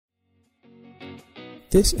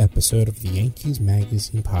This episode of the Yankees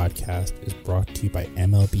Magazine podcast is brought to you by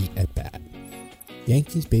MLB At Bat.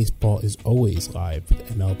 Yankees baseball is always live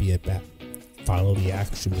with MLB At Bat. Follow the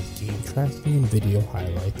action with game tracking and video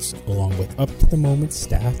highlights, along with up-to-the-moment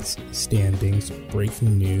stats, standings,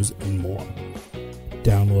 breaking news, and more.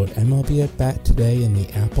 Download MLB At Bat today in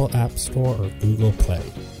the Apple App Store or Google Play.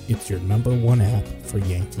 It's your number one app for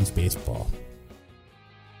Yankees baseball.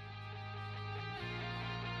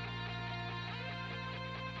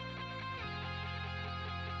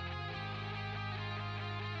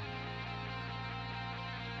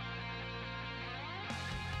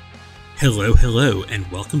 Hello, and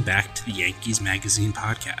welcome back to the Yankees Magazine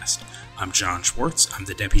podcast. I'm John Schwartz. I'm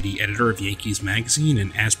the deputy editor of Yankees Magazine,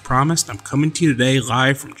 and as promised, I'm coming to you today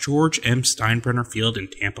live from George M. Steinbrenner Field in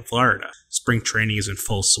Tampa, Florida. Spring training is in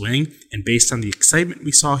full swing, and based on the excitement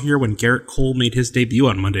we saw here when Gerrit Cole made his debut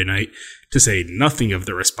on Monday night, to say nothing of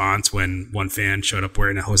the response when one fan showed up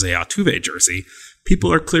wearing a Jose Altuve jersey,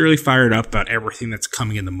 people are clearly fired up about everything that's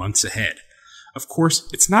coming in the months ahead. Of course,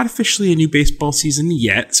 it's not officially a new baseball season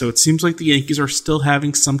yet, so it seems like the Yankees are still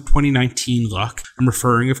having some 2019 luck. I'm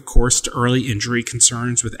referring, of course, to early injury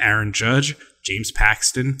concerns with Aaron Judge, James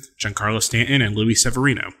Paxton, Giancarlo Stanton, and Luis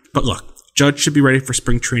Severino. But look, Judge should be ready for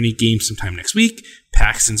spring training games sometime next week.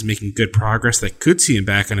 Paxton's making good progress that could see him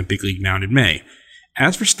back on a big league mound in May.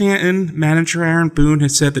 As for Stanton, manager Aaron Boone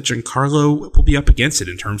has said that Giancarlo will be up against it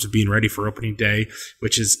in terms of being ready for opening day,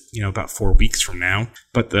 which is, about 4 weeks from now.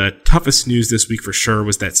 But the toughest news this week for sure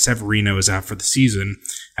was that Severino is out for the season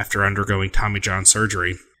after undergoing Tommy John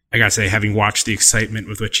surgery. I gotta say, having watched the excitement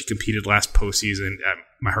with which he competed last postseason,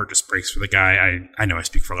 my heart just breaks for the guy. I know I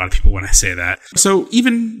speak for a lot of people when I say that. So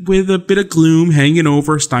even with a bit of gloom hanging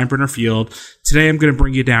over Steinbrenner Field, today I'm going to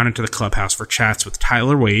bring you down into the clubhouse for chats with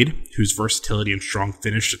Tyler Wade, whose versatility and strong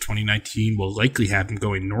finish to 2019 will likely have him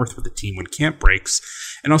going north with the team when camp breaks,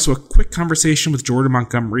 and also a quick conversation with Jordan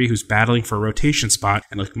Montgomery, who's battling for a rotation spot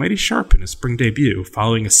and looked mighty sharp in his spring debut,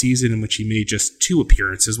 following a season in which he made just 2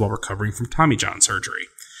 appearances while recovering from Tommy John surgery.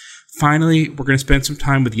 Finally, we're going to spend some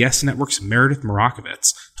time with Yes Network's Meredith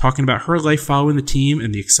Marakovits, talking about her life following the team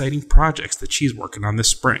and the exciting projects that she's working on this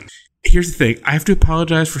spring. Here's the thing, I have to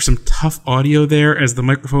apologize for some tough audio there as the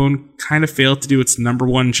microphone kind of failed to do its number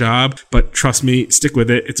one job, but trust me, stick with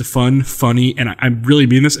it. It's a fun, funny, and I really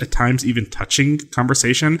mean this, at times even touching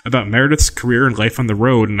conversation about Meredith's career and life on the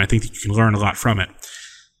road, and I think that you can learn a lot from it.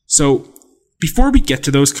 So, before we get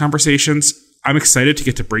to those conversations, I'm excited to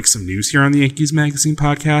get to break some news here on the Yankees Magazine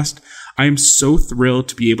podcast. I am so thrilled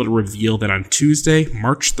to be able to reveal that on Tuesday,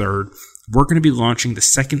 March 3rd, we're going to be launching the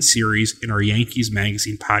second series in our Yankees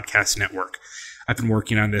Magazine podcast network. I've been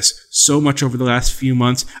working on this so much over the last few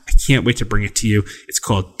months. I can't wait to bring it to you. It's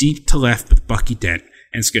called Deep to Left with Bucky Dent,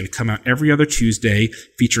 and it's going to come out every other Tuesday,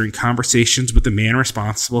 featuring conversations with the man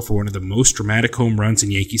responsible for one of the most dramatic home runs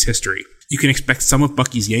in Yankees history. You can expect some of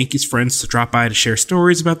Bucky's Yankees friends to drop by to share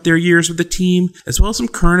stories about their years with the team, as well as some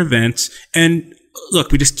current events. And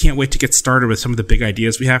look, we just can't wait to get started with some of the big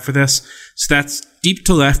ideas we have for this. So that's Deep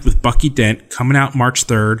to Left with Bucky Dent, coming out March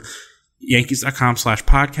 3rd.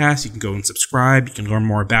 Yankees.com/podcast. You can go and subscribe. You can learn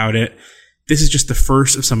more about it. This is just the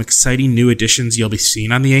first of some exciting new additions you'll be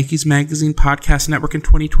seeing on the Yankees Magazine podcast network in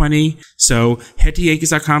 2020. So head to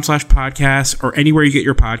Yankees.com/podcast or anywhere you get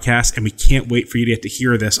your podcasts, and we can't wait for you to get to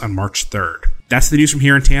hear this on March 3rd. That's the news from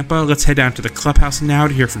here in Tampa. Let's head down to the clubhouse now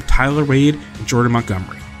to hear from Tyler Wade and Jordan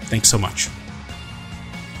Montgomery. Thanks so much.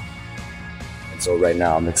 So right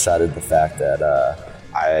now I'm excited the fact that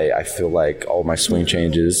I feel like all my swing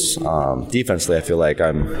changes. Defensively, I feel like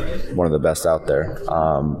I'm one of the best out there.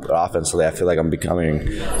 But offensively, I feel like I'm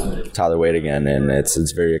becoming Tyler Wade again, and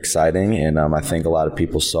it's very exciting. And I think a lot of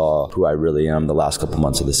people saw who I really am the last couple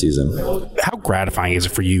months of the season. How gratifying is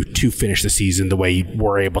it for you to finish the season the way you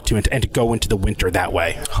were able to, and to go into the winter that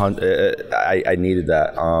way? I needed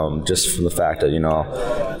that, just from the fact that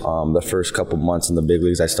the first couple months in the big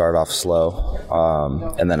leagues, I started off slow,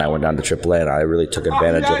 and then I went down to AAA, and I really took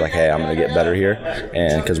advantage of hey, I'm going to get better here,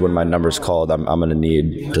 and because when my number's called, I'm going to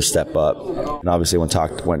need to step up. And obviously, when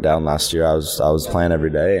Talk went down last year, I was playing every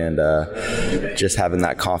day, and just having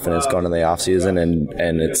that confidence going into the off season,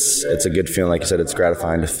 and it's a good feeling. Like you said, it's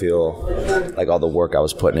gratifying to feel like all the work I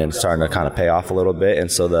was putting in is starting to kind of pay off a little bit,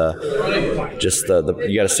 and so you got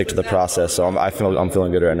to stick to the process. So I'm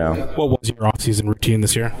feeling good right now. What was your off season routine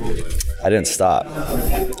this year? I didn't stop.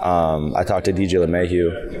 I talked to DJ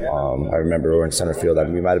LeMahieu. I remember we were in center field.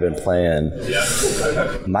 We might have been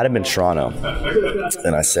Toronto.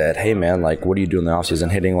 And I said, hey, man, like, what do you do in the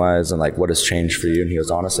offseason hitting-wise, and, like, what has changed for you? And he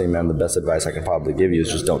goes, honestly, man, the best advice I can probably give you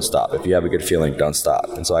is just don't stop. If you have a good feeling, don't stop.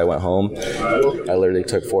 And so I went home. I literally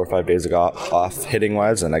took 4 or 5 days off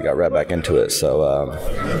hitting-wise, and I got right back into it. So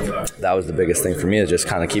that was the biggest thing for me, is just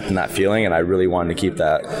kind of keeping that feeling, and I really wanted to keep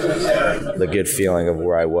the good feeling of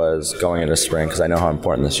where I was going into spring, because I know how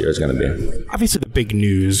important this year is going to be. Obviously, the big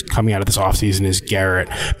news coming out of this offseason is Garrett.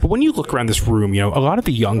 But when you look around this room, a lot of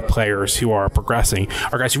the young players who are progressing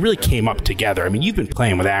are guys who really came up together. I mean, you've been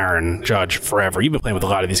playing with Aaron Judge forever. You've been playing with a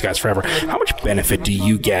lot of these guys forever. How much benefit do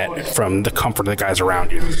you get from the comfort of the guys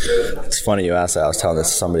around you? It's funny you asked that. I was telling this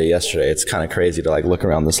to somebody yesterday. It's kind of crazy to, like, look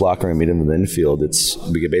around this locker room, meet into the infield. It's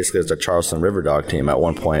a Charleston River Dog team at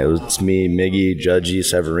one point. It's me, Miggy, Judgy,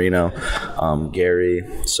 Severino, Gary.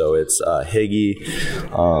 So it's Higgy.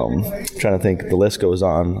 Trying to think, the list goes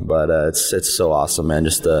on, but it's so awesome, man.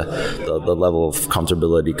 Just the level of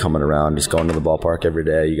comfortability coming around, just going to the ballpark every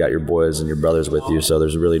day. You got your boys and your brothers with you, so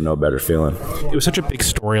there's really no better feeling. It was such a big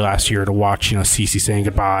story last year to watch, CeCe saying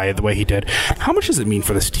goodbye the way he did. How much does it mean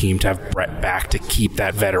for this team to have Brett back to keep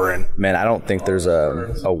that veteran? Man, I don't think there's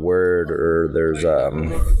a word or there's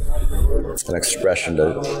an expression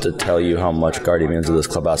to tell you how much Gardy means to this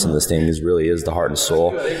clubhouse and this team. He really is the heart and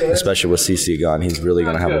soul, especially with CeCe gone. He's really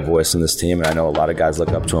going to have a voice in this team, and I know a lot of guys look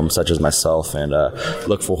up to him, such as myself, and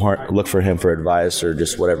look for him for advice or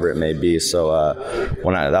just whatever it may be. So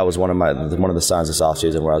that was one of the signs this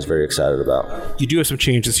offseason where I was very excited about. You do have some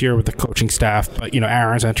change this year with the coaching staff, but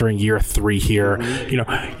Aaron's entering year 3 here.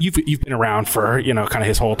 You've been around for kind of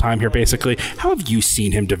his whole time here, basically. How have you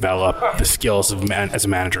seen him develop the skills as a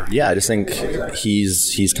manager? Yeah, I just think I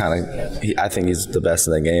think he's the best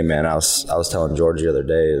in the game, man. I was telling George the other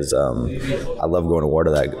day I love going to war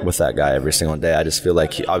with that guy every single day. I just feel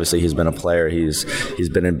like he's been a player. He's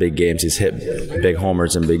been in big games. He's hit big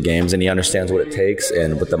homers in big games, and he understands what it takes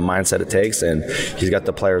and what the mindset it takes, and he's got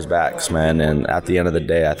the players' backs, man. And at the end of the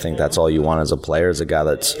day, I think that's all you want as a player, is a guy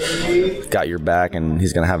that's got your back, and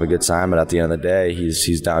he's going to have a good time. But at the end of the day,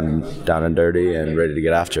 he's down and dirty and ready to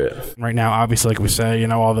get after it. Right now, obviously, like we say,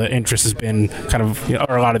 all the interest has been kind of,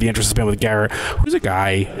 or a lot of the interest has been with Garrett. Who's a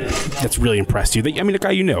guy that's really impressed you? A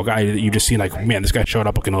guy a guy that you just seen like, man, this guy showed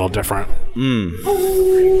up looking a little different.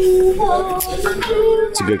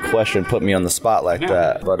 It's a good question. Put me on the spot like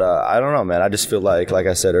that. But I don't know, man. I just feel like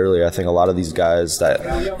I said earlier, I think a lot of these guys,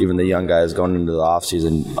 that even the young guys going into the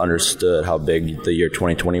offseason, understood how big the year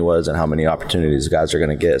 2020 was and how many opportunities guys are going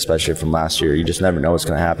to get, especially from last year. You just never know what's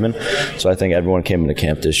going to happen. So I think everyone came into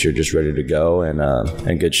camp this year just ready to go and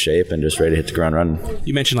in good shape and just ready to hit the ground running.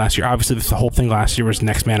 You mentioned last year, obviously the whole thing last year was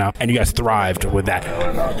next man up, and you guys thrived with that.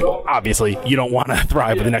 Obviously, you don't want to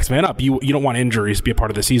thrive with the next man up. You don't want injuries to be a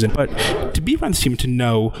part of the season. But to be around this team, to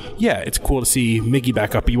know, it's cool to see Miggy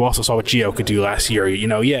back up, but you also saw what Gio could do last year.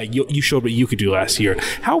 You showed what you could do last year.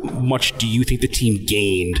 How much do you think the team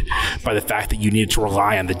gained by the fact that you needed to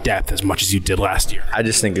rely on the depth as much as you did last year? I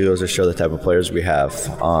just think it goes to show the type of players we have.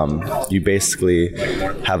 You basically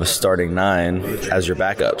have a starting 9 as your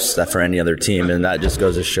backups that for any other team, and that just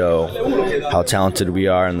goes to show how talented we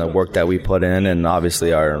are and the work that we put in, and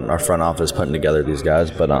obviously our front office putting together these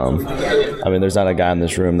guys. But there's not a guy in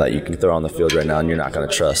this room that you can throw on the field right now and you're not going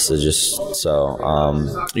to trust. It's just so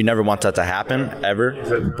you never want that to happen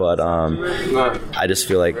ever, but I just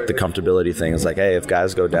feel like the comfortability thing is like, hey, if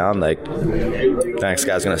guys go down, like the next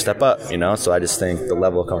guy's going to step up, so I just think the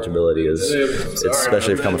level of comfortability it's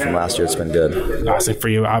especially coming from last year, it's been good. Honestly, for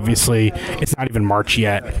you, obviously it's not even March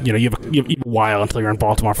yet. You have a while until you're in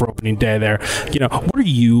Baltimore for opening day there. What are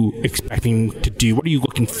you expecting to do? What are you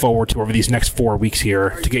looking forward to over these next 4 weeks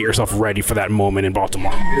here to get yourself ready for that moment in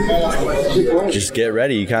Baltimore? Just get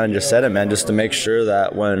ready. You kind of just said it, man. Just to make sure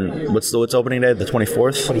that what's opening day? The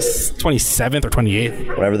 24th? 27th or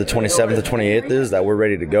 28th? Whatever the 27th or 28th is, that we're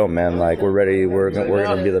ready to go, man. Like, we're ready. We're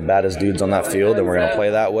going to be the baddest dudes on that field, and we're going to play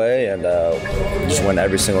that way and just win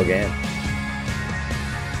every single game.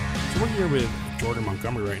 So we're here with Jordan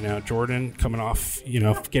Montgomery right now. Jordan coming off,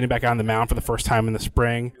 getting back on the mound for the first time in the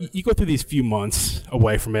spring. You go through these few months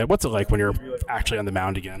away from it. What's it like when you're actually on the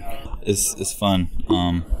mound again? It's fun.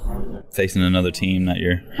 Facing another team that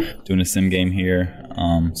you're doing a sim game here.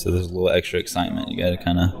 So there's a little extra excitement. You got to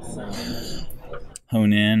kind of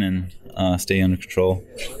hone in and stay under control.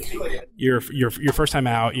 Your first time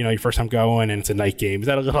out, your first time going, and it's a night game. Is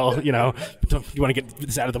that a little, you want to get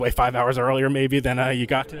this out of the way 5 hours earlier maybe than you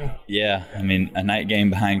got to? Yeah, a night game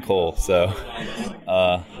behind Cole. So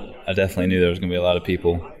I I definitely knew there was going to be a lot of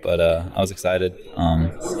people, but I was excited.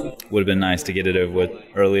 Would have been nice to get it over with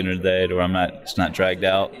early in the day to where it's not dragged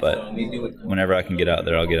out, but whenever I can get out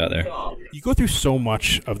there, I'll get out there. You go through so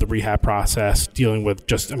much of the rehab process dealing with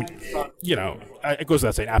just, it goes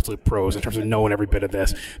without saying, absolute pros in terms of knowing every bit of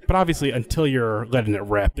this. But obviously, until you're letting it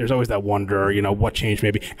rip, there's always that wonder, what changed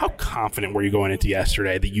maybe. How confident were you going into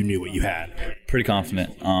yesterday that you knew what you had? Pretty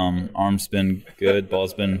confident. Arm's been good.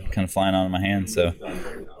 Ball's been kind of flying out of my hand. So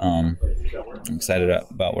I'm excited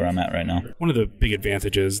about where I'm at right now. One of the big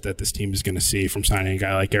advantages that this team is going to see from signing a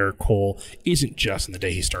guy like Gerrit Cole isn't just in the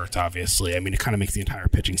day he starts, obviously. I mean, it kind of makes the entire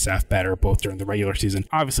pitching staff better, both during the regular season,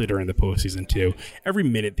 obviously during the postseason too. Every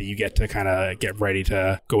minute that you get to kind of get ready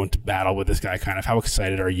to go into battle with this guy, kind of how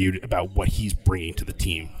excited are you about what he's bringing to the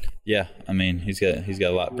team? Yeah, I mean, he's got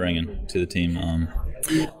a lot bringing to the team.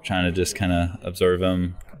 Trying to just kind of observe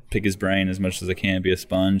him, pick his brain as much as I can, be a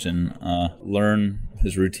sponge, and learn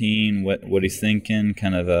his routine, what he's thinking,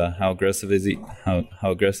 kind of how aggressive is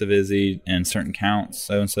he in certain counts,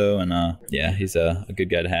 so and he's a good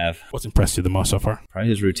guy to have. What's impressed you the most so far? Probably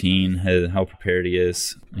his routine, how prepared he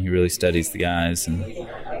is. He really studies the guys, and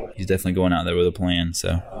he's definitely going out there with a plan.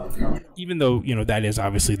 So even though that is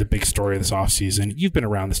obviously the big story of this offseason, you've been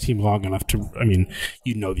around this team long enough to,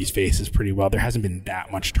 these faces pretty well. There hasn't been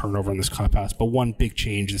that much turnover in this clubhouse, but one big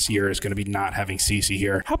change this year is going to be not having CeCe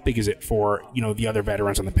here. How big is it for the other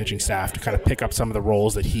veterans on the pitching staff to kind of pick up some of the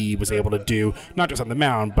roles that he was able to do, not just on the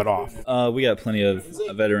mound but off? We got plenty of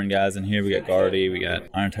veteran guys in here. We got Gardy, we got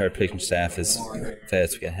our entire pitching staff is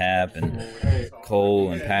vets. We got Hap and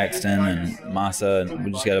Cole and Paxton and Massa, and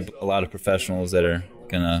we just got a lot of professionals that are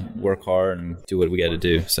gonna work hard and do what we got to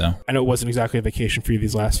do. So I know it wasn't exactly a vacation for you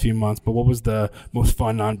these last few months, but what was the most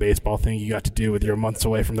fun non-baseball thing you got to do with your months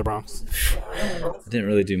away from the Bronx? I didn't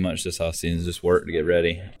really do much this offseason, just work to get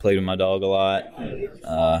ready. Played with my dog a lot.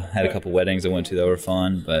 Had a couple weddings I went to that were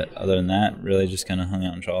fun, but other than that, really just kind of hung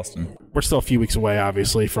out in Charleston. We're still a few weeks away,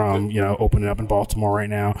 obviously, from opening up in Baltimore right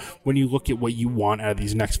now. When you look at what you want out of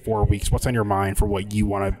these next 4 weeks, what's on your mind for what you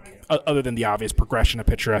want to, other than the obvious progression a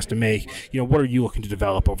pitcher has to make? What are you looking to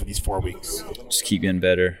develop over these 4 weeks? Just keep getting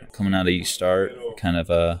better. Coming out of each start, kind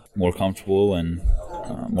of more comfortable and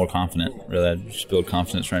more confident. Really, I just build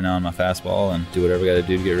confidence right now in my fastball and do whatever I got to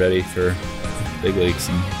do to get ready for big leagues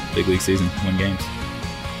and big league season, win games.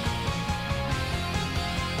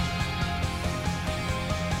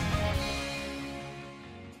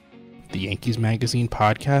 The Yankees Magazine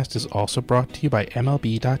podcast is also brought to you by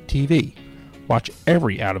MLB.tv. Watch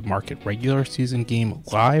every out-of-market regular season game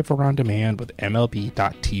live or on demand with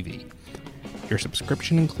MLB.tv. Your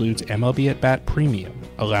subscription includes MLB At Bat Premium,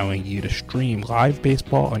 allowing you to stream live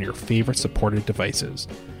baseball on your favorite supported devices.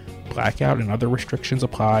 Blackout and other restrictions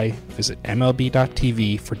apply. Visit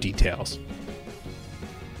MLB.tv for details.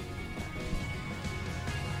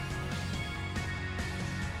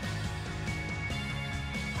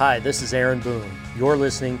 Hi, this is Aaron Boone. You're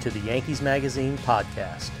listening to the Yankees Magazine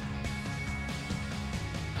podcast.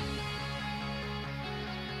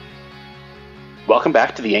 Welcome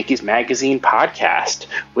back to the Yankees Magazine podcast.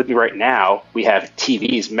 With me right now, we have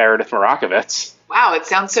TV's Meredith Marakovits. Wow, it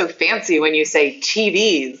sounds so fancy when you say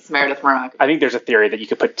TVs, Meredith Marakovits. I think there's a theory that you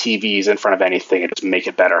could put TVs in front of anything and just make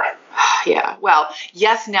it better. Yeah, well,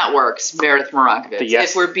 Yes Networks, Meredith Marakovits,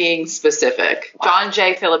 if we're being specific. John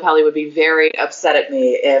J. Filippelli would be very upset at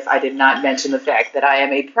me if I did not mention the fact that I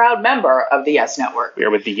am a proud member of the Yes Network. We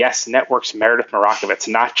are with the Yes Network's Meredith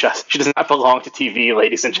Marakovits, she does not belong to TV,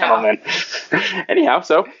 ladies and gentlemen. No. Anyhow,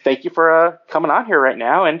 so thank you for coming on here right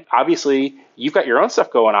now, and obviously you've got your own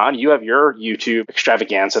stuff going on. You have your YouTube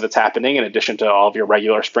extravaganza that's happening in addition to all of your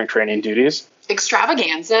regular spring training duties.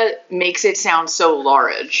 Extravaganza makes it sound so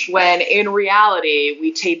large, when in reality,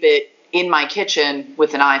 we tape it in my kitchen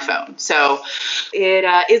with an iPhone. So it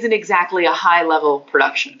isn't exactly a high-level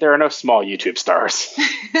production. There are no small YouTube stars.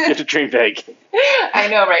 You have to dream big. I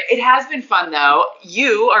know, right? It has been fun, though.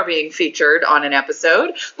 You are being featured on an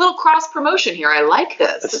episode. Little cross-promotion here. I like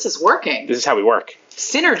this. This is working. This is how we work.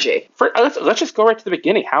 Synergy. Let's just go right to the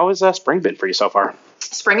beginning. How has spring been for you so far?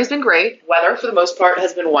 Spring has been great. Weather, for the most part,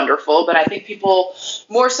 has been wonderful. But I think people,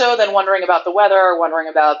 more so than wondering about the weather, are wondering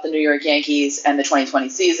about the New York Yankees and the 2020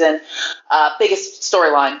 season. Biggest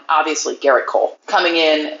storyline, obviously, Gerrit Cole. Coming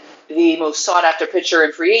in, the most sought-after pitcher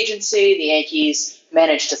in free agency. The Yankees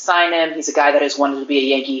managed to sign him. He's a guy that has wanted to be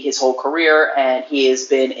a Yankee his whole career, and he has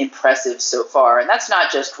been impressive so far. And that's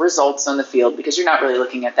not just results on the field, because you're not really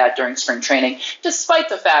looking at that during spring training, despite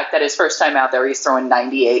the fact that his first time out there, he's throwing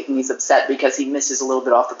 98, and he's upset because he misses a little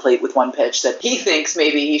bit off the plate with one pitch that he thinks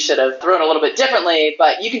maybe he should have thrown a little bit differently.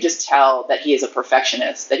 But you can just tell that he is a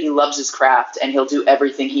perfectionist, that he loves his craft, and he'll do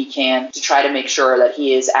everything he can to try to make sure that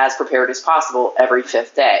he is as prepared as possible every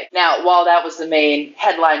fifth day. Now, while that was the main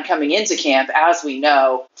headline coming into camp, as we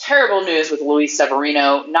know, terrible news with Luis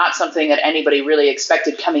Severino, not something that anybody really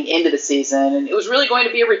expected coming into the season, and it was really going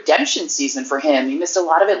to be a redemption season for him. He missed a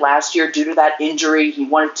lot of it last year due to that injury. He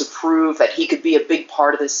wanted to prove that he could be a big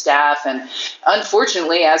part of the staff, and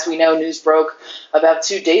unfortunately, as we know, news broke about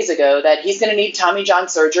 2 days ago that he's going to need Tommy John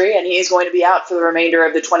surgery, and he is going to be out for the remainder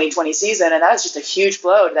of the 2020 season, and that is just a huge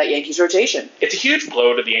blow to that Yankees rotation. It's a huge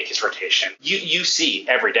blow to the Yankees rotation. You see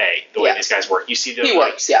every day the way these guys work. You see he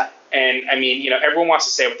works, yeah. And, I mean, everyone wants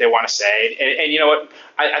to say what they want to say. And you know what?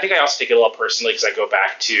 I think I also take it a little personally because I go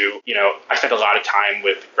back to, I spent a lot of time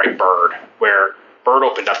with Greg Bird, where Bird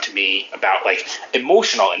opened up to me about,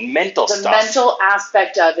 emotional and mental stuff. The mental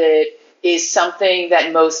aspect of it is something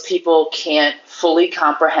that most people can't fully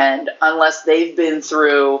comprehend unless they've been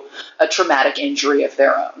through a traumatic injury of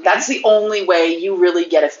their own. That's the only way you really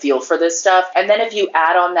get a feel for this stuff. And then if you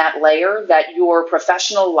add on that layer that your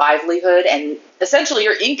professional livelihood and essentially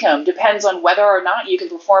your income depends on whether or not you can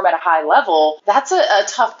perform at a high level, that's a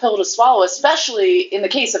tough pill to swallow, especially in the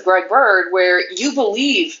case of Greg Bird, where you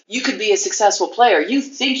believe you could be a successful player. You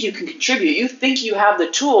think you can contribute. You think you have the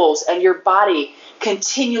tools, and your body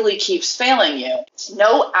continually keeps failing you.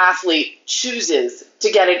 No athlete chooses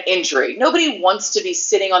to get an injury. Nobody wants to be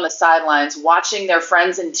sitting on the sidelines watching their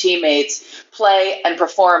friends and teammates play and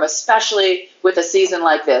perform, especially with a season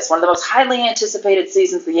like this. One of the most highly anticipated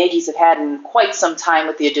seasons the Yankees have had in quite some time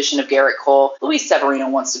with the addition of Garrett Cole. Luis Severino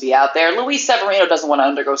wants to be out there. Luis Severino doesn't want to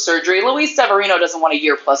undergo surgery. Luis Severino doesn't want a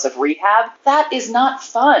year plus of rehab. That is not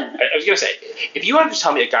fun. I was going to say, if you wanted to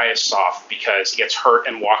tell me a guy is soft because he gets hurt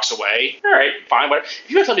and walks away, all right, fine. But if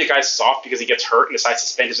you want to tell me a guy's soft because he gets hurt and decides to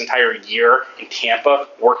spend his entire year in Tampa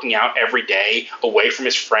working out every day, away from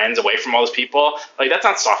his friends, away from all those people, that's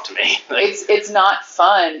not soft to me. It's not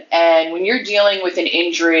fun. And when you're dealing with an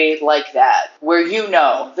injury like that, where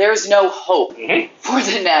there's no hope for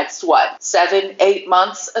the next, 7-8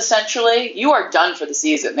 months, essentially, you are done for the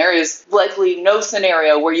season. There is likely no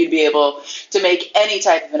scenario where you'd be able to make any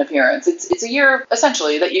type of an appearance. It's a year,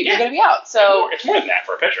 essentially, that you're going to be out. So it's more than that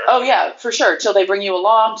for a pitcher. Oh, yeah, for sure. Till they bring you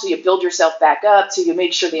along, till you build yourself back up, till you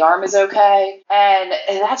make sure the arm is okay. And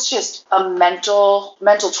that's just a mental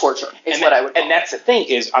torture what I would call it. And that's the thing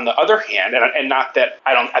is, on the other hand, and not that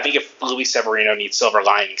I think if Luis Severino needs silver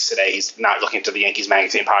linings today, he's not looking to the Yankees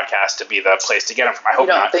Magazine podcast to be the place to get him from. I hope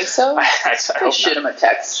not. You don't think so? I hope shoot him a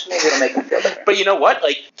text. Maybe it'll make him feel better. But you know what?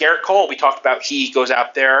 Garrett Cole, we talked about, he goes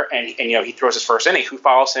out there and he throws his first inning. Who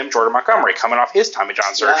follows him? Jordan Montgomery, coming off his Tommy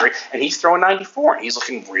John surgery, and he's throwing 94, and he's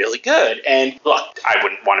looking really good. And look, I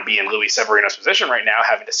wouldn't want to be in Luis Severino's position right now,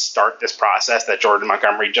 having to start this process that Jordan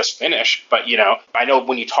Montgomery just finished. But I know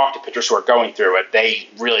when you talk to pitchers who are going through it, they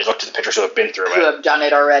really look to the pitchers who have been through it. Who have done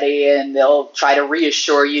it already, and they'll try to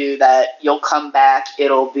reassure you that you'll come back,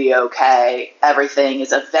 it'll be okay. Everything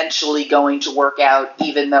is eventually going to work out,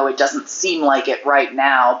 even though it doesn't seem like it right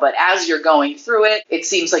now. But as you're going through it, it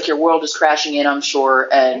seems like your world is crashing in, I'm sure,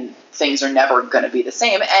 and things are never going to be the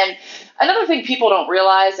same. And another thing people don't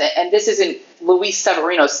realize, and this isn't Luis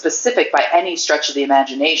Severino specific by any stretch of the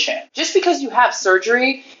imagination, just because you have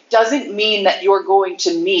surgery doesn't mean that you're going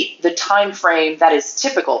to meet the time frame that is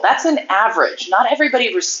typical. That's an average. Not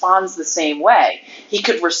everybody responds the same way. He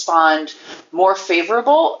could respond more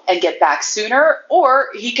favorable and get back sooner, or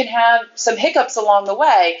he can have some hiccups along the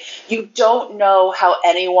way. You don't know how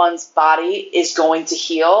anyone's body is going to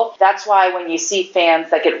heal. That's why when you see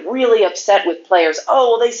fans that get really upset with players,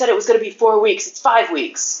 they said it was going to be 4 weeks, it's 5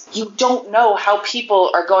 weeks. You don't know how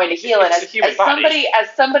people are going to heal. And as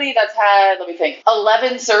somebody that's had,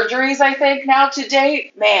 11 surgeries, I think, now to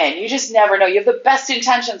date, man, you just never know. You have the best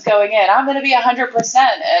intentions going in. I'm going to be 100%.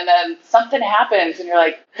 And then something happens and you're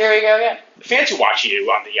like, here we go again. Fans who watch you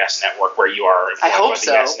on the Yes Network, where you are I hope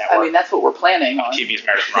so. Yes Network, that's what we're planning on. TV's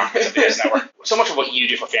Meredith Moronkovitz at the Yes Network. So much of what you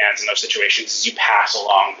do for fans in those situations is you pass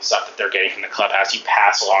along the stuff that they're getting from the clubhouse. You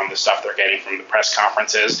pass along the stuff they're getting from the press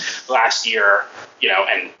conferences. Last year,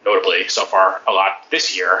 and notably so far a lot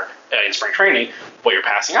this year in spring training, what you're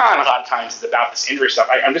passing on a lot of times is about this injury stuff.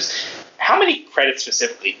 How many credits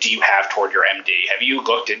specifically do you have toward your MD? Have you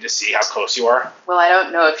looked in to see how close you are? Well, I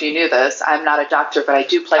don't know if you knew this. I'm not a doctor, but I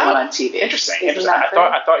do play one on TV. Interesting.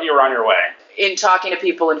 I thought you were on your way. in talking to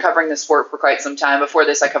people and covering the sport for quite some time, before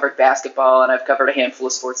this I covered basketball, and I've covered a handful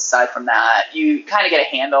of sports aside from that, you kind of get a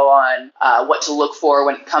handle on what to look for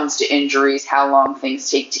when it comes to injuries, how long things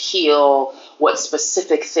take to heal, what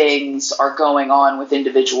specific things are going on with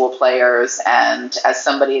individual players. And as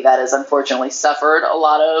somebody that has unfortunately suffered a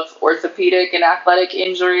lot of orthopedic and athletic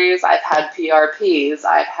injuries, I've had PRPs,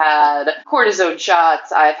 I've had cortisone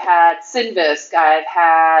shots, I've had Synvisc, I've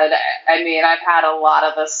had a lot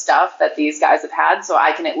of the stuff that these guys have had, so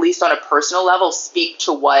I can at least on a personal level speak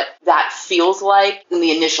to what that feels like in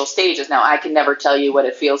the initial stages. Now, I can never tell you what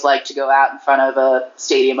it feels like to go out in front of a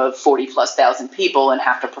stadium of 40,000+ people and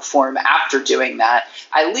have to perform after doing that.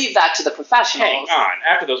 I leave that to the professionals. Hang on.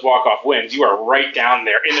 After those walk-off wins, you are right down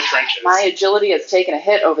there in the trenches. My agility has taken a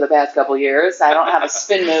hit over the past couple years. I don't have a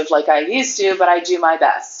spin move like I used to, but I do my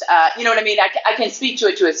best. You know what I mean? I can speak to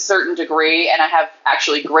it to a certain degree, and I have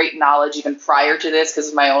actually great knowledge even prior to this because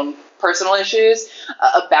of my own personal issues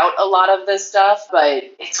about a lot of this stuff, but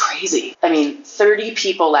it's crazy. I mean, 30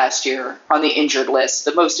 people last year on the injured list,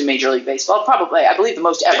 the most in Major League Baseball, probably, I believe the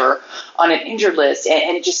most ever on an injured list,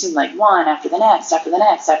 and it just seemed like one after the next, after the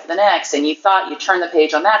next, after the next, and you thought you turn the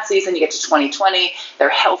page on that season, you get to 2020, they're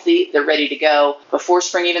healthy, they're ready to go. Before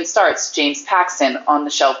spring even starts, James Paxton on the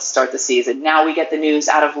shelf to start the season. Now we get the news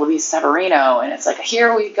out of Luis Severino, and it's like,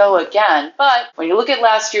 here we go again. But when you look at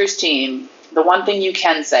last year's team, the one thing you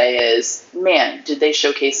can say is, man, did they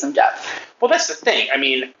showcase some depth? Well, that's the thing. I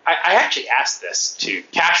mean, I actually asked this to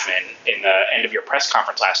Cashman in the end of your press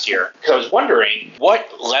conference last year, because I was wondering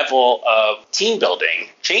what level of team building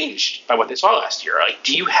changed by what they saw last year. Like,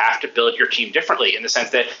 do you have to build your team differently in the sense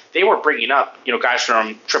that they were bringing up, guys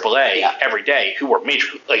from AAA every day who were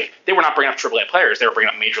they were not bringing up AAA players. They were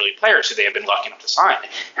bringing up Major League players who they have been lucky enough to sign.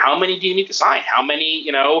 How many do you need to sign? How many,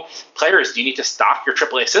 players do you need to stock your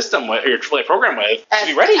AAA system with, or your AAA program with to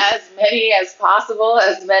be ready? As many as possible,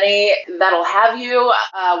 as many that'll have you.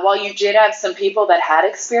 While you did have some people that had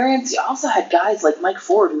experience, you also had guys like Mike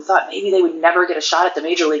Ford who thought maybe they would never get a shot at the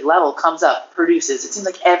Major League level, comes up, produces. It seems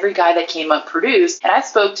like every guy that came up produced. And I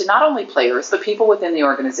spoke to not only players, but people within the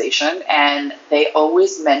organization, and they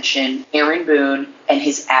always mention Aaron Boone and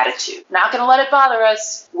his attitude. Not going to let it bother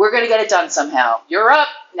us. We're going to get it done somehow. You're up.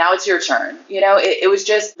 Now it's your turn. It was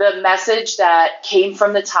just the message that came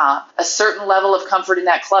from the top, a certain level of comfort in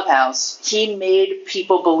that clubhouse. He made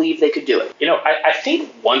people believe they could do it. I think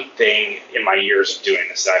one thing in my years of doing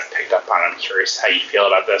this that I've picked up on, I'm curious how you feel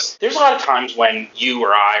about this. There's a lot of times when you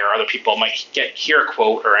or I or other people might hear a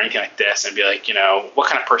quote or anything like this and be like, what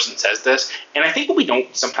kind of person says this? And I think what we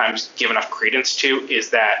don't sometimes give enough credence to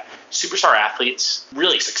is that superstar athletes,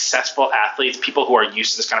 really successful athletes, people who are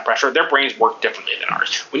used to this kind of pressure, their brains work differently than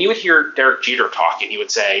ours. When you would hear Derek Jeter talking, he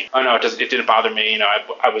would say, oh no, it didn't bother me.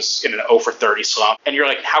 I was in an 0 for 30 slump. And you're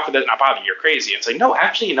like, how could that not bother you? You're crazy. And it's like, no,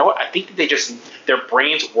 actually, you know what? I think that their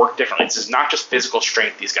brains work differently. This is not just physical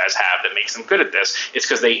strength these guys have that makes them good at this. It's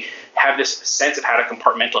because they have this sense of how to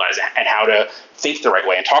compartmentalize it and how to think the right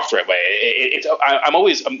way and talk the right way. I'm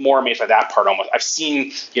always more amazed by that part almost. I've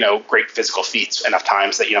seen, great physical feats enough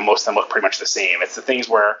times that, most of them look pretty much the same. It's the things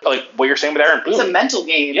where, like what you're saying with Aaron Boone. It's a mental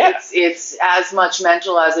game. Yeah. It's as much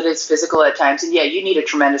mental as it is physical at times. And yeah, you need a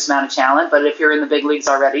tremendous amount of talent, but if you're in the big leagues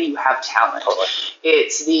already, you have talent. Totally.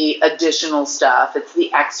 It's the additional stuff. It's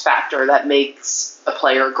the X factor that makes a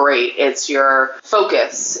player great. It's your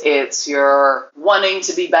focus. It's your wanting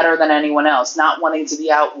to be better than anyone else, not wanting to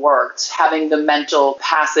be outworked, having the mental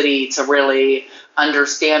capacity to really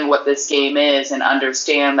understand what this game is and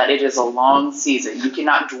understand that it is a long season. You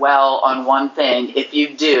cannot dwell on one thing. If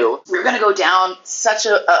you do, you're going to go down such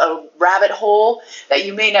a rabbit hole that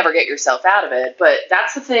you may never get yourself out of it. But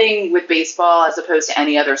that's the thing with baseball as opposed to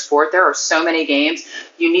any other sport. There are so many games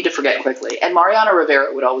you need to forget quickly. And Mariano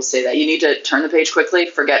Rivera would always say that. You need to turn the page quickly,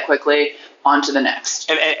 forget quickly, on to the next.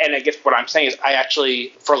 And I guess what I'm saying is I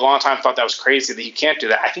actually, for a long time, thought that was crazy that you can't do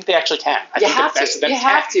that. I think they actually can. You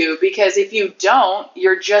have to, because if you don't,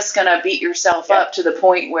 you're just going to beat yourself up to the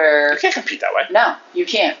point where... You can't compete that way. No, you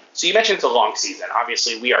can't. So you mentioned it's a long season.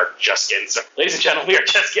 Obviously, we are just getting started. Ladies and gentlemen, we are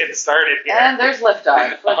just getting started here. And there's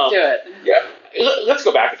liftoff. Let's do it. Yeah. Let's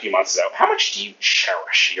go back a few months, though. How much do you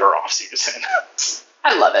cherish your off-season?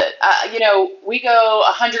 I love it. We go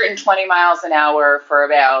 120 miles an hour for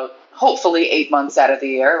about hopefully 8 months out of the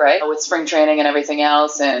year, right? With spring training and everything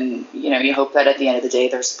else. And, you hope that at the end of the day,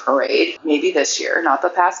 there's a parade. Maybe this year, not the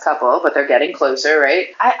past couple, but they're getting closer, right?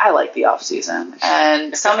 I like the off season.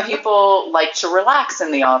 And some people like to relax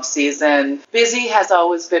in the off season. Busy has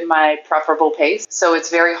always been my preferable pace. So it's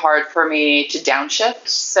very hard for me to downshift.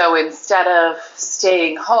 So instead of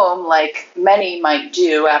staying home like many might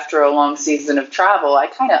do after a long season of travel, I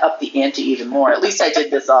kind of upped the ante even more. At least I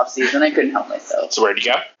did this off season. I couldn't help myself. So where'd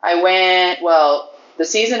you go? I went, the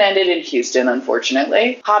season ended in Houston,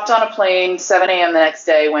 unfortunately. Hopped on a plane, 7 a.m. the next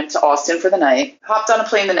day, went to Austin for the night. Hopped on a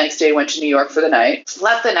plane the next day, went to New York for the night.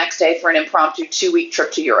 Left the next day for an impromptu 2-week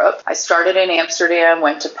trip to Europe. I started in Amsterdam,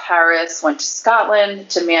 went to Paris, went to Scotland,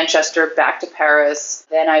 to Manchester, back to Paris.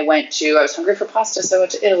 Then I was hungry for pasta, so I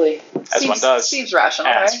went to Italy. As one does. Seems rational,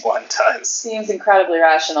 As right? one does. Seems incredibly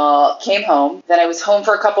rational. Came home. Then I was home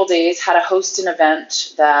for a couple days, had to host an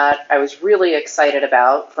event that I was really excited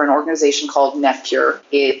about for an organization called NephCure.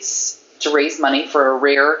 It's to raise money for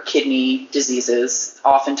rare kidney diseases,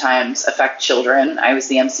 oftentimes affect children. I was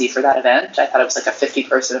the MC for that event. I thought it was like a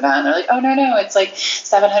 50-person event. And they're like, oh, no, it's like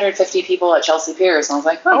 750 people at Chelsea Piers. And I was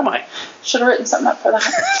like, oh my, should have written something up for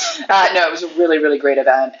that. No, it was a really, really great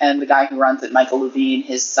event. And the guy who runs it, Michael Levine,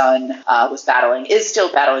 his son is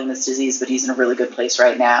still battling this disease, but he's in a really good place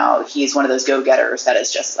right now. He's one of those go-getters that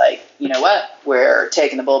is just like, you know what? We're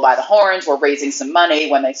taking the bull by the horns. We're raising some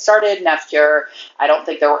money. When they started NephCure, I don't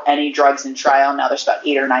think there were any drugs in trial. Now there's about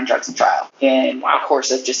 8 or 9 drugs in trial in a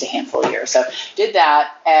course of just a handful of years. So did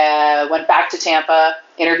that, went back to Tampa,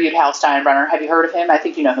 interviewed Hal Steinbrenner. Have you heard of him? I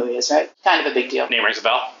think you know who he is, right? Kind of a big deal. Name rings a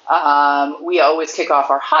bell. We always kick off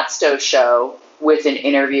our Hot Stove show with an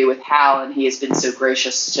interview with Hal, and he has been so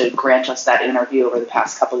gracious to grant us that interview over the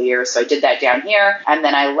past couple of years. So I did that down here, and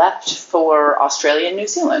then I left for Australia and New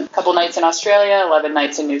Zealand. A couple nights in Australia, 11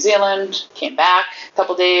 nights in New Zealand, came back a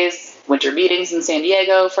couple days, winter meetings in San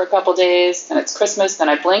Diego for a couple days, and it's Christmas, then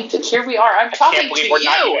I blinked, and here we are. I'm talking to you. I can't believe we're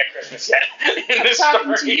not even at Christmas yet in this story. I'm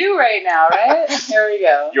talking to you right now, right? Here we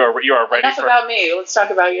go. You are ready. Enough about me. Let's talk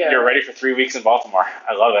about you. You're ready for 3 weeks in Baltimore.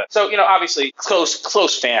 I love it. So, obviously,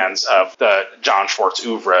 close fans of the John Schwartz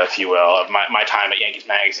oeuvre, if you will, of my time at Yankees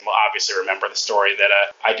Magazine will obviously remember the story that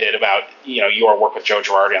I did about, your work with Joe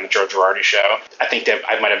Girardi on the Joe Girardi Show. I think that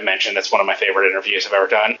I might have mentioned that's one of my favorite interviews I've ever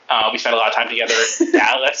done. We spent a lot of time together in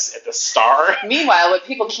Dallas at the Star. Meanwhile, what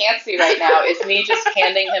people can't see right now is me just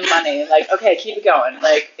handing him money. Like, okay, keep it going.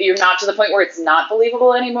 Like, you're not to the point where it's not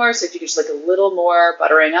believable anymore, so if you could just a little more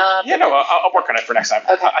buttering up. Yeah, no, I'll work on it for next time.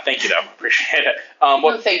 Okay. Thank you, though. Appreciate it.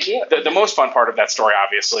 Thank you. The most fun part of that story,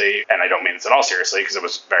 obviously, and I don't mean this at all seriously because it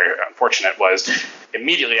was very unfortunate, was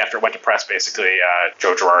immediately after it went to press, basically,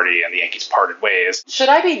 Joe Girardi and the Yankees parted ways. Should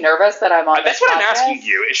I be nervous that I'm on That's this what podcast? I'm asking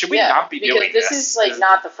you. Should we not be doing this? Because this is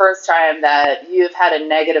not the first time that you've had a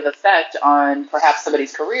negative effect on perhaps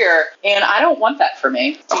somebody's career, and I don't want that for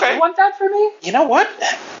me. Do you want that for me? You know what?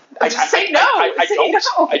 I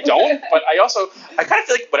don't, but I kind of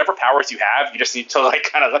feel like whatever powers you have, you just need to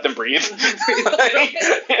kind of let them breathe.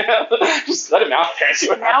 Just let them out there and see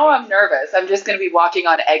what happens. Now I'm nervous. I'm just going to be walking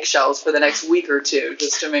on eggshells for the next week or two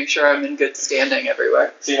just to make sure I'm in good standing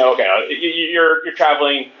everywhere. So, you're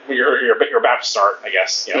traveling, you're about to start, I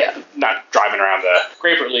guess, not driving around the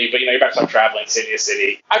Grapefruit League, but, you're about to start traveling city to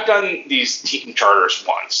city. I've done these team charters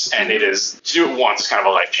once, and it is, to do it once is kind of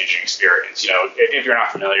a life-changing experience. If you're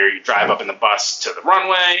not familiar, you drive up in the bus to the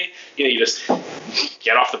runway, you just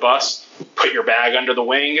get off the bus, put your bag under the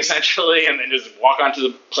wing, essentially, and then just walk onto the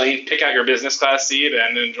plane, pick out your business class seat,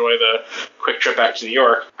 and enjoy the quick trip back to New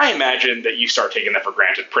York. I imagine that you start taking that for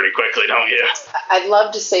granted pretty quickly, don't you? I'd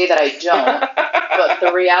love to say that I don't, but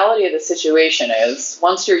the reality of the situation is,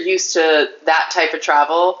 once you're used to that type of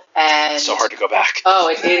travel, and it's so hard to go back. Oh,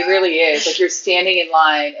 it really is. Like, you're standing in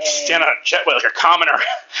line, and stand on a jetway like a commoner.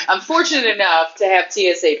 I'm fortunate enough to have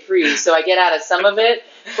TSA free, so I get out of some of it.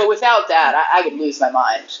 But without that, I would lose my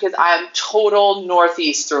mind because I'm total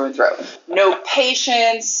Northeast through and through. No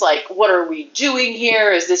patience. Like, what are we doing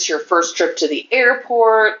here? Is this your first trip to the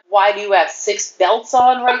airport? Why do you have 6 belts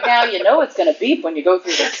on right now? You know it's going to beep when you go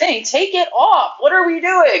through the thing. Take it off. What are we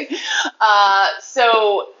doing?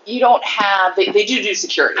 So you don't have, they do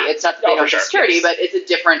security. It's not that they don't do security, but it's a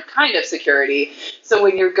different kind of security. So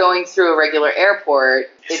when you're going through a regular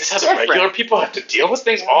airport, It's how the different. regular people have to deal with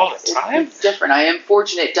things all the time? It's different. I am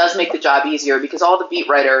fortunate. It does make the job easier because all the beat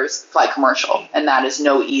writers fly commercial, and that is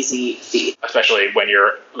no easy feat. Especially when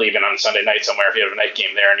you're leaving on Sunday night somewhere, if you have a night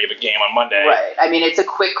game there and you have a game on Monday. Right. I mean, it's a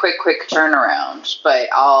quick turnaround, but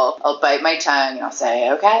I'll bite my tongue and I'll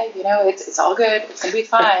say, okay, it's all good. It's going to be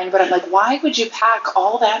fine. But I'm like, why would you pack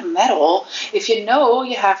all that metal if you know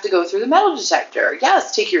you have to go through the metal detector?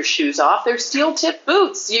 Yes, take your shoes off. They're steel-tip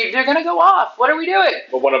boots. They're going to go off. What are we doing?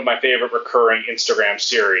 Well, one of my favorite recurring Instagram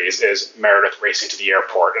series is Meredith racing to the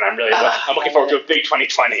airport, and I'm looking forward to a big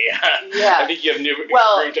 2020. Yeah. I think you have new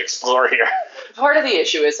room to explore here. Part of the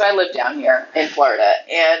issue is, so I live down here in Florida,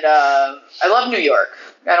 and I love New York.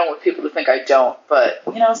 I don't want people to think I don't, but,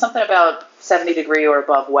 something about 70-degree or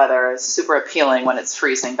above weather is super appealing when it's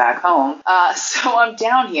freezing back home. So I'm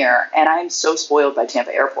down here, and I'm so spoiled by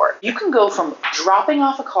Tampa Airport. You can go from dropping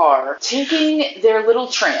off a car, taking their little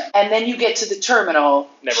tram, and then you get to the terminal,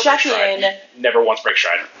 check in. Never once break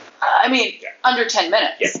stride. Under 10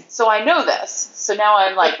 minutes. Yeah. So I know this. So now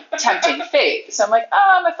I'm tempting fate. So I'm like,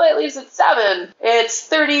 my flight leaves at 7. It's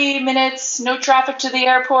 30 minutes, no traffic to the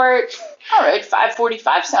airport. All right,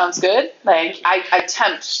 5:45 sounds good. I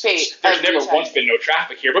tempt fate. There's never once been no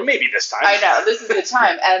traffic here, but maybe this time. I know, this is the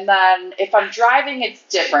time. And then if I'm driving, it's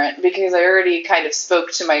different because I already kind of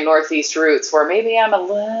spoke to my Northeast roots where maybe I'm a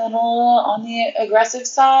little on the aggressive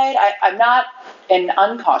side. I'm not an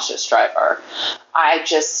uncautious driver. I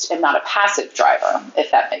just am not a passive driver,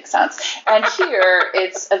 if that makes sense. And here,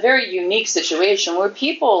 it's a very unique situation where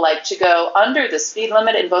people like to go under the speed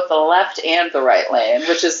limit in both the left and the right lane,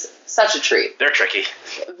 which is such a treat. They're tricky.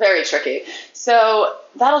 Very tricky. So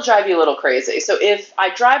that'll drive you a little crazy. So if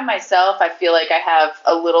I drive myself, I feel like I have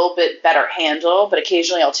a little bit better handle, but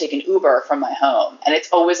occasionally I'll take an Uber from my home. And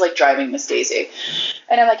it's always like driving Miss Daisy.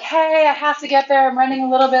 And I'm like, hey, I have to get there. I'm running a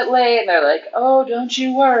little bit late. And they're like, oh, don't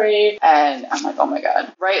you worry. And I'm like, oh my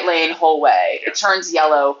God. Right lane, whole way. It turns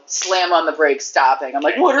yellow, slam on the brakes, stopping. I'm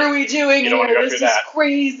like, what are we doing here? This is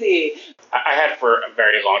crazy. I had for a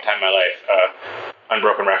very long time in my life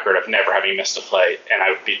unbroken record of never having missed a flight, and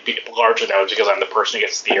I would be largely that was because I'm the person who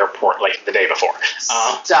gets to the airport the day before.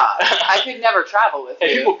 Stop! I could never travel with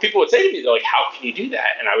you. And people would say to me, they're like, "How can you do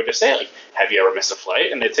that?" And I would just say, "Have you ever missed a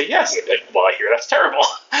flight?" And they'd say, "Yes." And I'd be like, "Well, I hear that's terrible."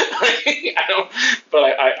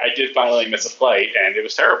 I did finally miss a flight, and it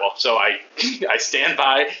was terrible. So I stand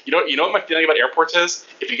by. You know what my feeling about airports is?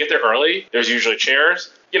 If you get there early, there's usually chairs.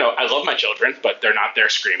 I love my children, but they're not there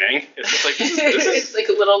screaming. It's just like, this is it's like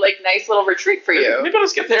a little, nice little retreat for you. Maybe I'll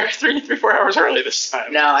just get there 3-4 hours early this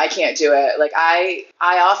time. No, I can't do it. I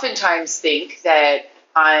oftentimes think that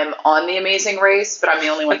I'm on The Amazing Race, but I'm the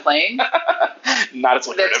only one playing. Not as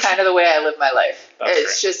lucrative. That's kind of the way I live my life.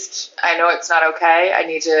 It's just, I know it's not okay. I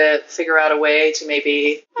need to figure out a way to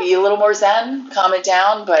maybe be a little more zen, calm it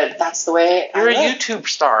down, but that's the way You're a YouTube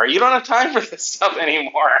star. You don't have time for this stuff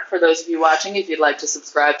anymore. For those of you watching, if you'd like to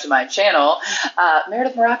subscribe to my channel,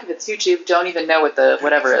 Meredith Morakovitz YouTube, don't even know what the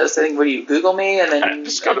whatever is. I think, what do you Google me? And then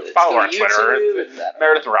just go to follow her on Twitter.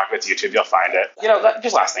 Meredith Morakovitz YouTube, you'll find it.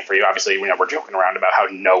 Just last thing for you, obviously, we're joking around about how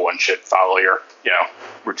no one should follow your,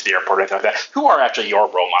 route to the airport or anything like that. Who are actually your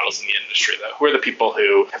role models in the industry, though? Who are the people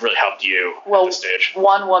who have really helped you at this stage?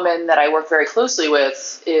 One woman that I work very closely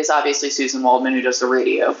with is obviously Susan Waldman, who does the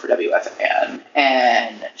radio for WFAN.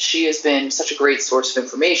 And she has been such a great source of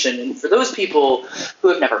information. And for those people who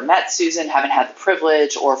have never met Susan, haven't had the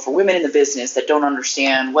privilege, or for women in the business that don't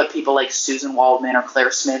understand what people like Susan Waldman or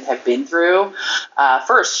Claire Smith have been through,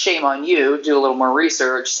 first, shame on you. Do a little more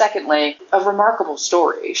research. Secondly, a remarkable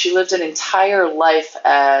story. She lived an entire life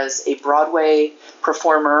as a Broadway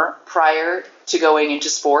performer prior to going into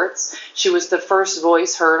sports. She was the first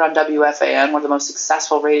voice heard on WFAN, one of the most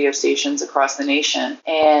successful radio stations across the nation.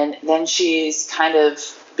 And then she's kind of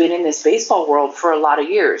been in this baseball world for a lot of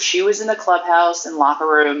years. She was in the clubhouse and locker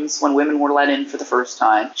rooms when women were let in for the first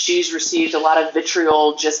time. She's received a lot of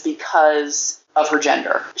vitriol just because of her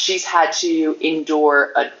gender. She's had to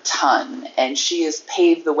endure a ton, and she has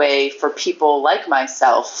paved the way for people like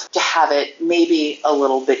myself to have it maybe a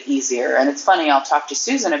little bit easier. And it's funny, I'll talk to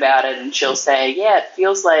Susan about it, and she'll say, yeah, it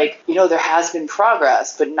feels like, there has been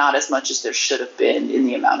progress, but not as much as there should have been in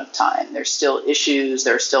the amount of time. There's still issues,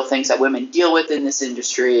 there are still things that women deal with in this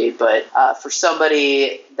industry, but for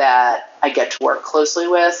somebody that I get to work closely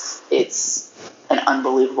with, it's an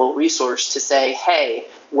unbelievable resource to say, hey,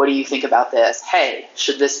 what do you think about this? Hey,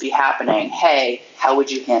 should this be happening? Hey, how would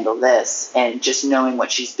you handle this? And just knowing what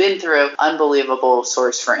she's been through, unbelievable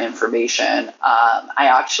source for information. I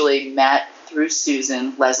actually met through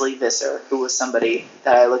Susan Leslie Visser, who was somebody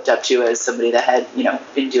that I looked up to as somebody that had,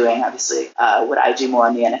 been doing, obviously, what I do more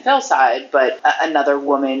on the NFL side, but another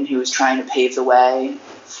woman who was trying to pave the way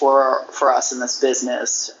for us in this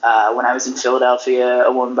business. When I was in Philadelphia,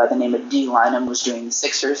 a woman by the name of Dee Lynham was doing the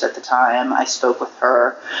Sixers at the time. I spoke with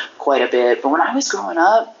her quite a bit. But when I was growing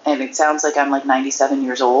up, and it sounds like I'm like 97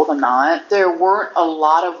 years old, I'm not, there weren't a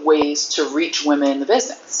lot of ways to reach women in the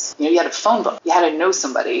business. You had a phone book. You had to know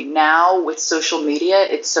somebody. Now with social media,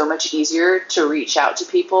 it's so much easier to reach out to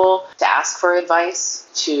people, to ask for advice,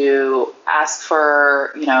 to ask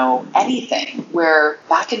for, anything. Where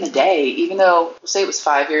back in the day, even though, we'll say it was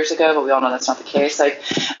 5 years ago, but we all know that's not the case. Like,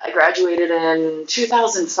 I graduated in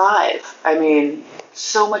 2005. I mean,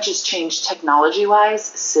 so much has changed technology-wise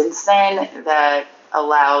since then that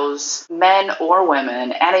allows men or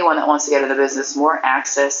women, anyone that wants to get into the business, more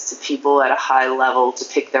access to people at a high level to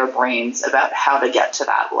pick their brains about how to get to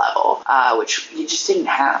that level, which you just didn't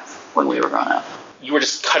have when we were growing up. You were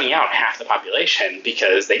just cutting out half the population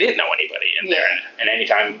because they didn't know anybody in there. And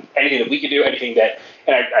anything that we could do, anything that,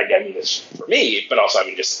 and I mean this for me, but also,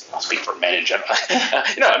 I'll speak for men in general.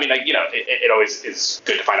 It always is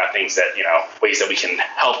good to find out things that, ways that we can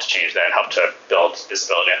help to change that and help to build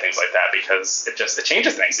visibility and things like that, because it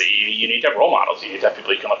changes things. That you need to have role models. You need to have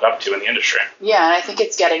people you can look up to in the industry. Yeah, and I think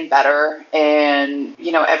it's getting better. And,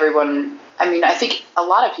 everyone, I think a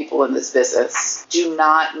lot of people in this business do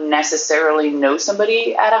not necessarily know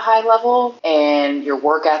somebody at a high level, and your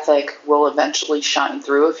work ethic will eventually shine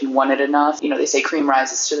through if you want it enough. They say cream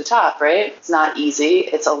rises to the top, right? It's not easy.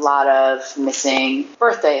 It's a lot of missing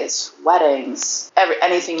birthdays, weddings,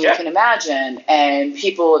 anything you can imagine. And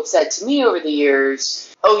people have said to me over the years,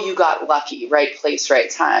 oh, you got lucky, right place,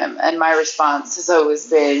 right time. And my response has always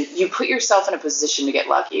been, you put yourself in a position to get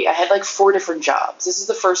lucky. I had like 4 different jobs. This is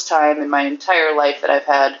the first time in my entire life that I've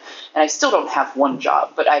had, and I still don't have one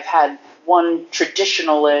job, but I've had one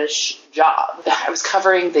traditional-ish job. I was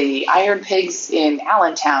covering the Iron Pigs in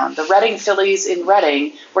Allentown, the Reading Phillies in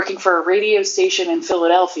Reading, working for a radio station in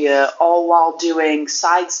Philadelphia, all while doing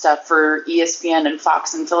side stuff for ESPN and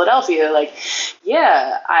Fox in Philadelphia.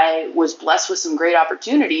 I was blessed with some great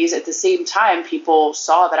opportunities. At the same time, people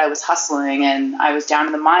saw that I was hustling and I was down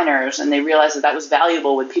in the minors, and they realized that was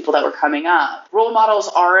valuable with people that were coming up. Role models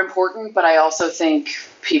are important, but I also think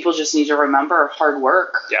people just need to remember hard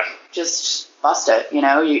work. Yeah. Just bust it. You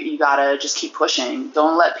gotta just keep pushing.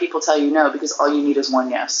 Don't let people tell you no, because all you need is one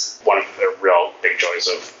yes. One of the real big joys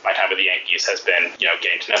of my time with the Yankees has been,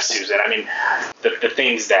 getting to know Susan. The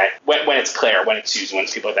things that, when it's Claire, when it's Susan, when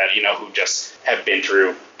it's people like that, who just have been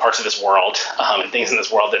through parts of this world and things in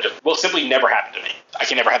this world that just will simply never happen to me. I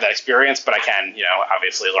can never have that experience, but I can,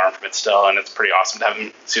 obviously learn from it still. And it's pretty awesome to have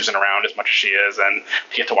Susan around as much as she is and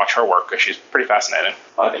to get to watch her work, because she's pretty fascinating.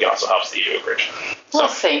 I think it also helps that you do a great job. Well,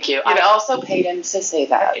 thank you. I also paid him to say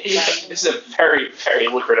that. This is a very, very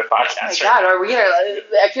lucrative podcast. Oh my God, are we?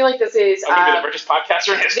 I feel like this is. I'm going to be the richest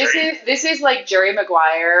podcaster in history. This is like Jerry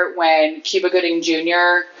Maguire when Cuba Gooding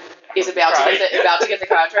Jr. is about to get the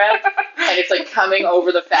contract, and it's like coming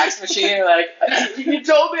over the fax machine, like, you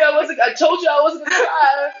told me I told you I wasn't going to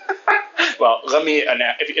cry. Well, let me,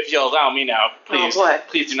 if you'll allow me now, please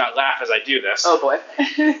do not laugh as I do this. Oh boy.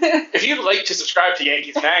 If you'd like to subscribe to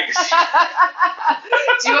Yankees Magazine.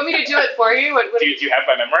 Do you want me to do it for you? Do you have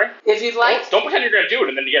my memory? If you'd like. Don't pretend you're going to do it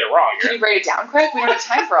and then you get it wrong. Can you write it down quick? We don't have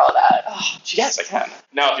time for all that. Oh, yes, I can.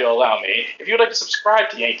 Now, if you'll allow me, if you would like to subscribe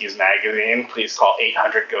to Yankees Magazine, please call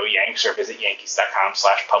 800-GO-YANKS or visit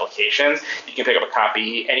yankees.com/publications. You can pick up a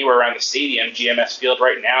copy anywhere around the stadium, GMS Field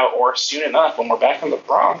right now, or soon enough when we're back in the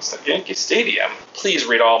Bronx at Yankee Stadium. Please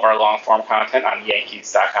read all of our long-form content on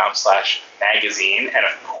yankees.com/magazine. And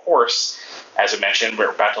of course, as I mentioned,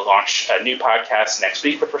 we're about to launch a new podcast next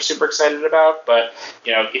week, which we're super excited about. But,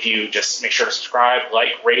 if you just make sure to subscribe,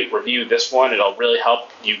 like, rate, review this one, it'll really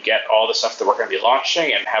help you get all the stuff that we're going to be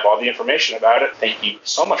launching and have all the information about it. Thank you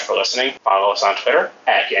so much for listening. Follow us on Twitter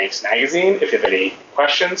 @Yanks Magazine. If you have any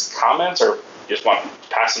questions, comments, or just want to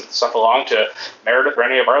pass some stuff along to Meredith or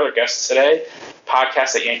any of our other guests today,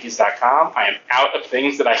 podcast@yankees.com. I am out of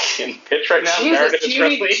things that I can pitch right now. Jesus, Meredith, do you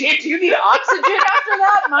need oxygen after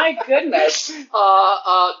that? My goodness.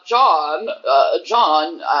 John,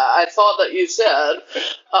 I thought that you said,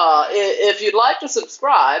 if you'd like to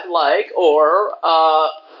subscribe, or,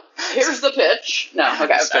 here's the pitch. No,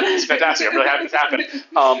 okay. It's fantastic. I'm really happy this happened.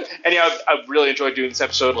 I've really enjoyed doing this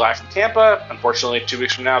episode live from Tampa. Unfortunately, 2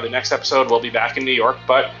 weeks from now, the next episode will be back in New York.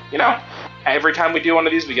 But, every time we do one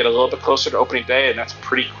of these, we get a little bit closer to opening day, and that's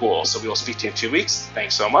pretty cool. So we will speak to you in 2 weeks.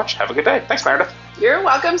 Thanks so much. Have a good day. Thanks, Meredith. You're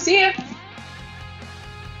welcome. See you.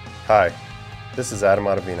 Hi, this is Adam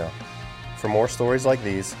Ottavino. For more stories like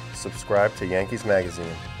these, subscribe to Yankees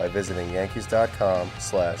Magazine by visiting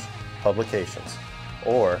yankees.com/publications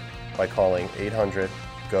or by calling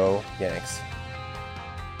 800-GO-YANKS.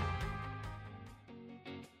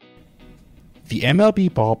 The MLB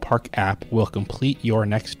Ballpark app will complete your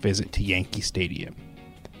next visit to Yankee Stadium.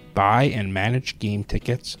 Buy and manage game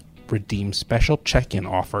tickets, redeem special check-in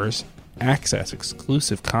offers, access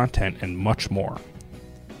exclusive content, and much more.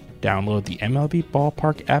 Download the MLB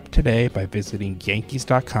Ballpark app today by visiting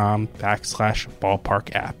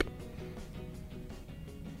yankees.com/ballpark app.